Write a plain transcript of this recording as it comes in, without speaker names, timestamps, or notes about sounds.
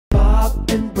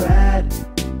and Brad,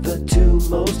 the two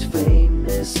most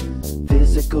famous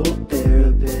physical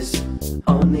therapists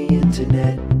on the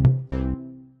internet.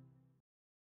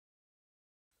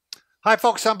 Hi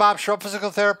folks, I'm Bob Schrupp, physical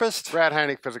therapist. Brad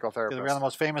Heineck, physical therapist. We're one of the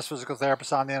most famous physical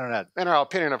therapists on the internet. In our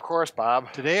opinion, of course,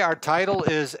 Bob. Today our title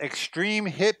is Extreme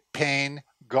Hip Pain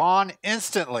Gone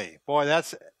Instantly. Boy,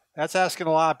 that's asking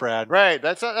a lot, Brad. Right,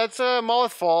 that's a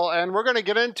mouthful, and we're going to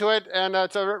get into it, and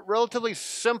it's a relatively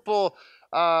simple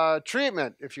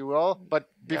treatment, if you will. But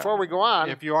before we go on,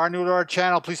 if you are new to our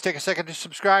channel, please take a second to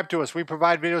subscribe to us. We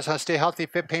provide videos on how to stay healthy,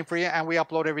 fit, pain-free, and we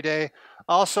upload every day.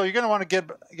 Also, you're going to want to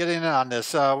get in on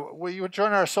this. You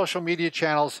join our social media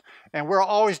channels, and we're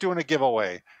always doing a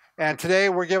giveaway. And today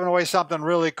we're giving away something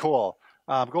really cool.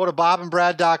 Go to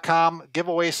bobandbrad.com,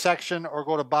 giveaway section, or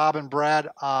go to Bob and Brad,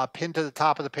 pinned to the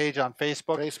top of the page on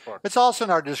Facebook. It's also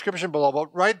in our description below.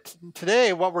 But right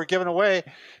today, what we're giving away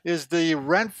is the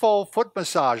RENPHO Foot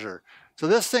Massager. So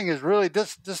this thing is really,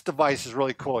 this device is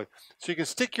really cool. So you can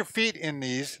stick your feet in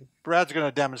these. Brad's going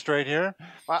to demonstrate here.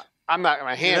 I'm not,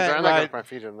 my hands are, I'm not going to put my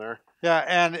feet in there. Yeah,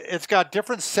 and it's got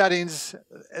different settings.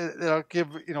 It'll give,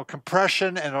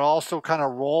 compression, and it'll also kind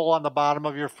of roll on the bottom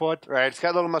of your foot. Right, it's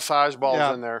got little massage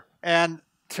balls in there. And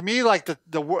to me, like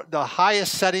the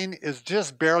highest setting is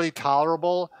just barely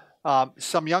tolerable.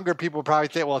 Some younger people probably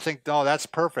think, no, that's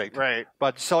perfect. Right.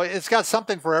 But so it's got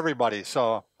something for everybody.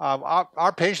 So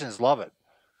our patients love it.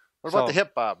 What about the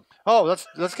hip, Bob? Oh,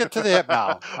 let's get to the hip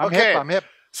now. I'm hip.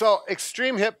 So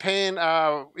extreme hip pain,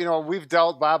 Bob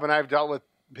and I've dealt with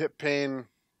hip pain,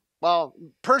 well,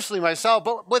 personally myself,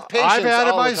 but with patients. I've had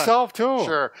it myself too.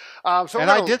 Sure. And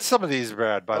I did some of these,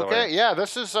 Brad, by the way. Okay, yeah,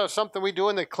 this is something we do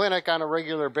in the clinic on a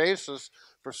regular basis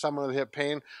for someone with hip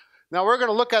pain. Now we're going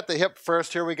to look at the hip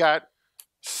first. Here we got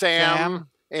Sam.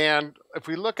 And if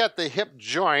we look at the hip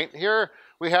joint, here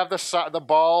we have the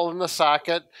ball and the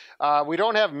socket. We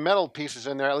don't have metal pieces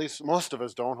in there, at least most of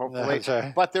us don't, hopefully. That's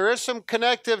right. But there is some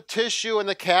connective tissue in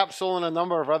the capsule and a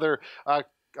number of other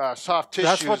soft tissues.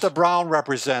 That's what the brown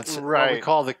represents, right? What we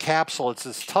call the capsule. It's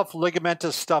this tough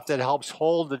ligamentous stuff that helps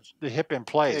hold the hip in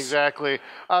place. Exactly.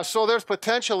 So there's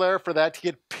potential there for that to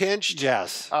get pinched.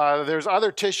 Yes. There's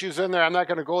other tissues in there. I'm not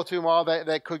going to go through them all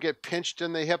that could get pinched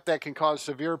in the hip that can cause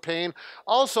severe pain.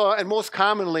 Also, and most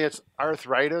commonly, it's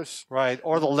arthritis. Right.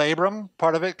 Or the labrum,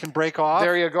 part of it can break off.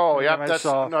 There you go. Yep, that's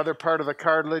another part of the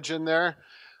cartilage in there.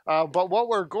 But what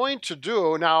we're going to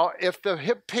do now, if the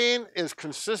hip pain is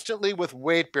consistently with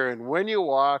weight bearing, when you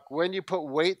walk, when you put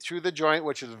weight through the joint,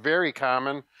 which is very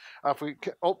common.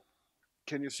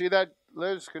 Can you see that,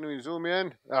 Liz? Can we zoom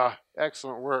in?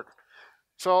 Excellent work.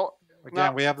 So again,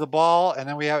 now, we have the ball, and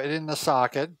then we have it in the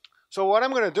socket. So what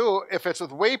I'm going to do, if it's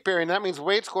with weight bearing, that means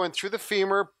weight's going through the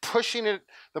femur, pushing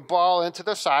the ball into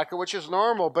the socket, which is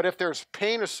normal. But if there's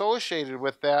pain associated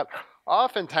with that,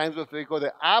 oftentimes if we go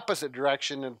the opposite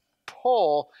direction and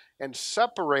pull and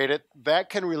separate it, that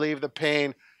can relieve the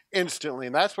pain instantly.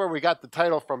 And that's where we got the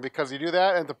title from, because you do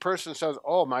that and the person says,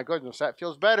 oh my goodness, that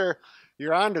feels better.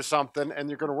 You're onto something, and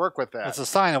you're going to work with that. It's a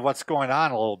sign of what's going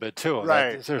on a little bit too.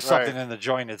 Right. There's something in the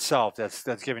joint itself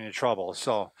that's giving you trouble.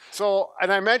 So,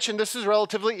 and I mentioned this is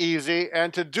relatively easy,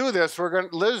 and to do this,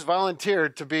 Liz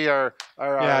volunteered to be our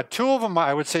two of them.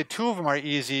 I would say two of them are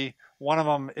easy. One of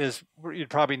them is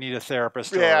you'd probably need a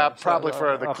therapist. Probably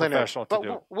for the clinic. Professional to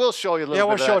do. We'll show you a little bit. Yeah,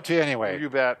 we'll show it to you anyway. You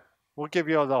bet. We'll give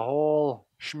you the whole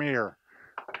schmear.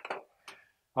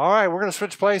 All right, we're going to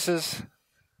switch places.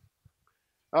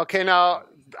 Okay, now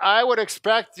I would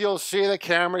expect you'll see the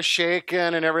camera shaking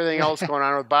and everything else going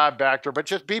on with Bob back there, but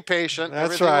just be patient.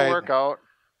 That's everything will work out.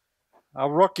 A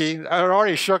rookie. I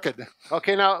already shook it.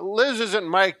 Okay, now Liz isn't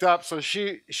mic'd up, so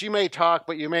she may talk,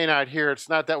 but you may not hear. It's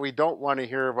not that we don't want to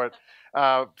hear, but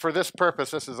for this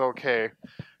purpose, this is okay.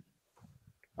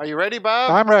 Are you ready,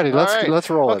 Bob? I'm ready. Let's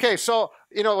roll it. Okay, so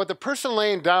with the person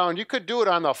laying down, you could do it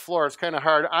on the floor. It's kind of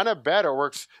hard. On a bed, it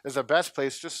works as the best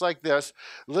place, just like this.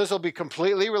 Liz will be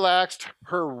completely relaxed.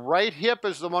 Her right hip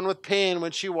is the one with pain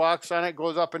when she walks on it,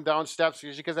 goes up and down steps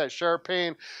because she gets that sharp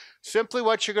pain. Simply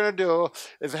what you're going to do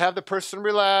is have the person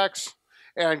relax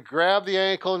and grab the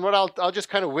ankle. And I'll just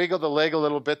kind of wiggle the leg a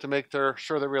little bit to make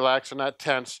sure they're relaxed and not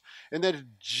tense. And then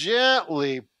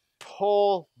gently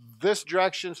pull this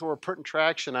direction so we're putting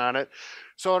traction on it.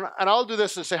 So, and I'll do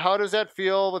this and say, how does that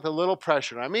feel with a little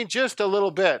pressure? I mean, just a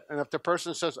little bit. And if the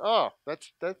person says, oh, that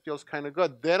feels kind of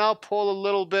good, then I'll pull a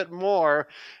little bit more.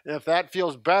 And if that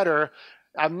feels better,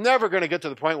 I'm never going to get to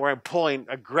the point where I'm pulling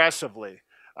aggressively.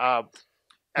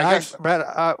 I guess. Brad,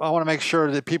 I want to make sure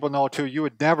that people know too. You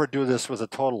would never do this with a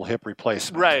total hip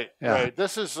replacement. Right, Yeah. right.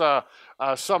 This is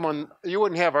someone, you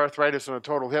wouldn't have arthritis in a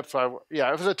total hip. So,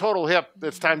 yeah, if it's a total hip,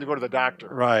 it's time to go to the doctor.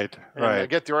 Right, and right.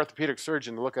 get the orthopedic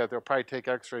surgeon to look at it. They'll probably take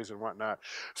x-rays and whatnot.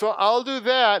 So I'll do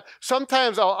that.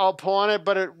 Sometimes I'll pull on it,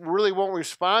 but it really won't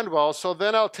respond well. So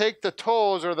then I'll take the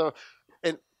toes or the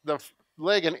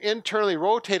leg and internally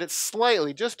rotate it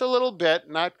slightly, just a little bit,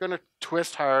 not going to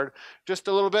twist hard, just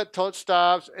a little bit till it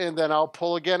stops, and then I'll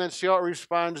pull again and see how it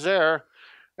responds there.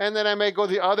 And then I may go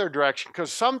the other direction,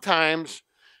 because sometimes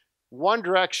one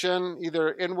direction,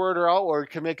 either inward or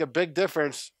outward, can make a big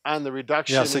difference on the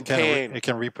reduction in pain. It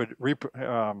can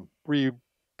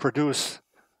reproduce.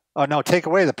 Oh, no, take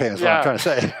away the pain is what I'm trying to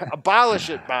say. Abolish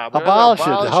it, Bob. Abolish it.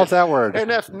 How's that word? And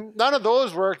if none of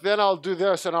those work, then I'll do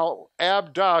this, and I'll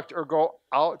abduct or go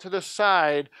out to the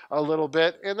side a little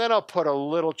bit, and then I'll put a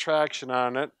little traction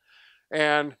on it.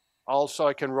 And also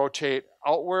I can rotate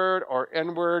outward or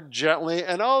inward gently,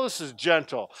 and all this is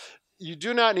gentle. You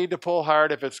do not need to pull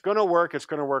hard. If it's going to work, it's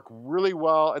going to work really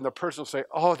well, and the person will say,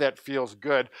 oh, that feels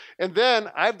good. And then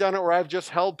I've done it where I've just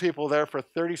held people there for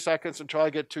 30 seconds until I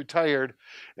get too tired,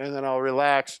 and then I'll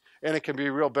relax, and it can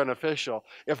be real beneficial.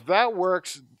 If that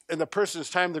works and the person is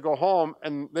time to go home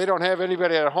and they don't have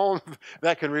anybody at home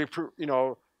that can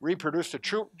reproduce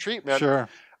the treatment, sure.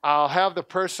 I'll have the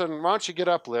person, why don't you get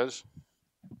up, Liz?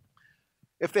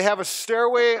 If they have a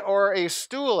stairway or a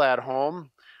stool at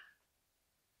home,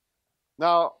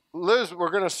 now, Liz,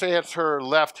 we're going to say it's her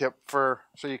left hip so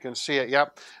you can see it.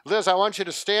 Yep. Liz, I want you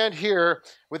to stand here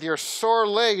with your sore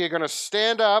leg. You're going to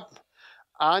stand up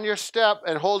on your step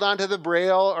and hold on to the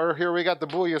braille, or here we got the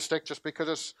booyah stick just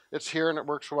because it's here and it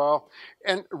works well.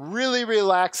 And really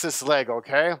relax this leg,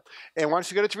 okay? And once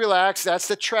you get it to relax, that's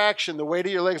the traction. The weight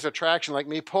of your leg is a traction, like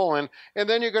me pulling. And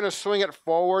then you're going to swing it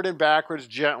forward and backwards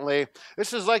gently.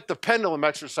 This is like the pendulum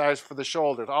exercise for the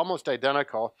shoulders, almost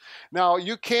identical. Now,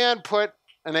 you can put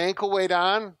an ankle weight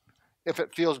on if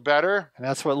it feels better. And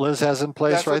that's what Liz has in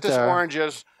place right there. That's what this orange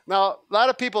is. Now, a lot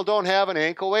of people don't have an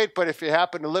ankle weight, but if you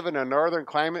happen to live in a northern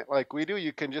climate like we do,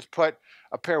 you can just put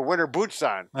a pair of winter boots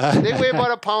on. They weigh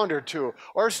about a pound or two.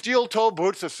 Or steel toe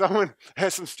boots if someone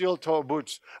has some steel toe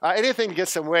boots. Anything to get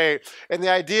some weight. And the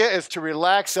idea is to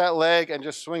relax that leg and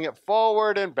just swing it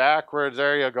forward and backwards.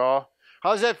 There you go.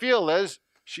 How does that feel, Liz?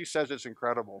 She says it's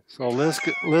incredible. So Liz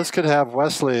could have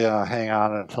Wesley hang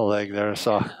on to the leg there.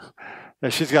 So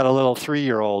she's got a little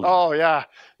 3-year-old. Oh, yeah.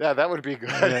 Yeah, that would be good.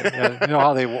 Yeah. You know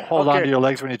how they hold on to your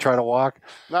legs when you try to walk?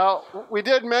 Now, we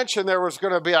did mention there was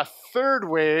going to be a third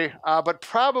way, but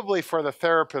probably for the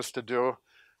therapist to do.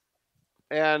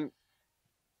 And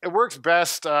it works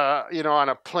best, on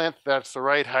a plinth that's the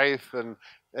right height, and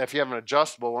if you have an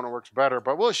adjustable one, it works better.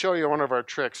 But we'll show you one of our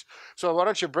tricks. So why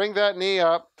don't you bring that knee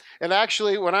up? And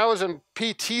actually, when I was in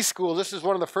PT school, this is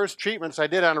one of the first treatments I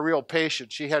did on a real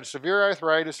patient. She had severe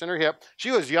arthritis in her hip.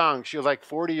 She was young. She was like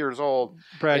 40 years old.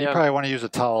 Brad, you probably want to use a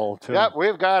towel, too. Yep,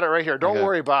 we've got it right here. Don't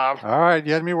worry, Bob. All right,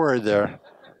 you had me worried there.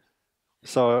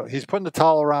 So he's putting the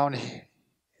towel around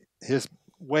his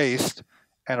waist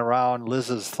and around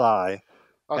Liz's thigh.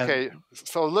 Okay,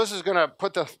 so Liz is going to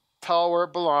put the towel where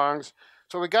it belongs.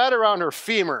 So we got it around her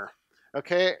femur,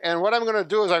 okay? And what I'm going to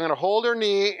do is I'm going to hold her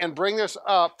knee and bring this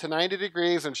up to 90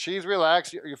 degrees, and she's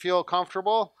relaxed. You feel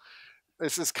comfortable?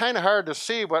 This is kind of hard to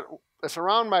see, but it's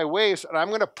around my waist, and I'm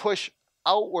going to push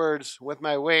outwards with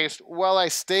my waist while I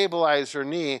stabilize her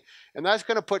knee. And that's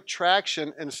going to put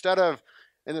traction instead of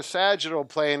in the sagittal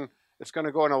plane, it's going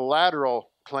to go in a lateral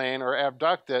plane or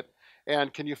abduct it.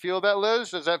 And can you feel that,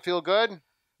 Liz? Does that feel good?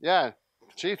 Yeah.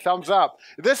 See, thumbs up.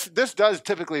 This does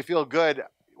typically feel good,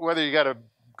 whether you got a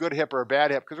good hip or a bad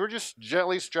hip, because we're just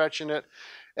gently stretching it.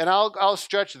 And I'll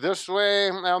stretch this way.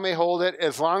 I may hold it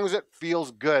as long as it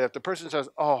feels good. If the person says,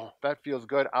 oh, that feels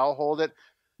good, I'll hold it.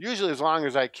 Usually as long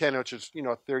as I can, which is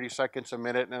 30 seconds a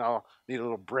minute, and then I'll need a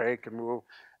little break and move.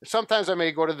 Sometimes I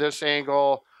may go to this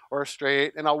angle or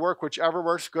straight, and I'll work whichever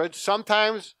works good.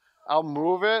 Sometimes I'll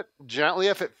move it gently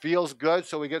if it feels good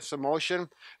so we get some motion.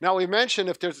 Now, we mentioned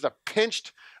if there's a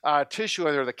pinched tissue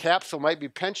in there, the capsule might be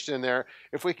pinched in there.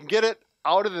 If we can get it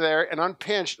out of there and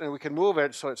unpinched and we can move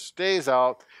it so it stays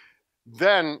out,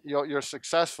 then you're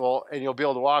successful and you'll be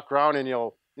able to walk around and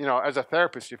you'll, as a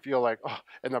therapist, you feel like, oh,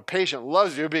 and the patient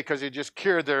loves you because you just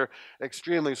cured their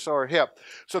extremely sore hip.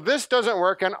 So this doesn't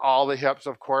work on all the hips,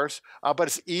 of course, but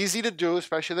it's easy to do,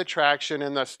 especially the traction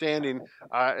and the standing,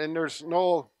 and there's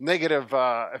no negative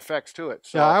effects to it.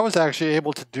 So, yeah, I was actually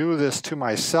able to do this to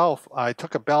myself. I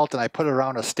took a belt and I put it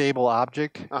around a stable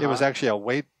object. It was actually a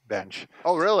weight bench.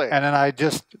 Oh, really? And then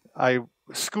I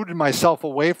scooted myself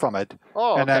away from it.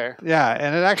 Oh, and okay.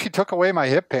 and it actually took away my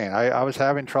hip pain. I was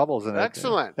having troubles in it.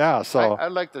 Excellent. Yeah, so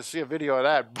I'd like to see a video of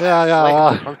that.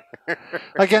 Yeah.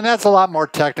 Again, that's a lot more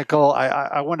technical.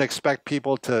 I wouldn't expect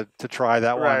people to try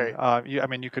that Right. one. I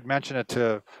mean, you could mention it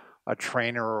to a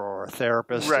trainer or a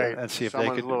therapist Right. and see if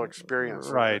Someone's they could. a little experience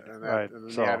Right. in Right.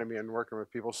 anatomy and working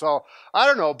with people. So I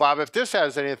don't know, Bob, if this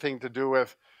has anything to do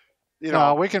with, you No,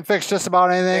 know, we can fix just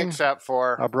about anything except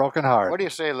for a broken heart. what do you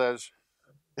say, Liz?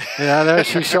 Yeah, there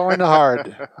she's showing the heart.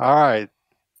 All right.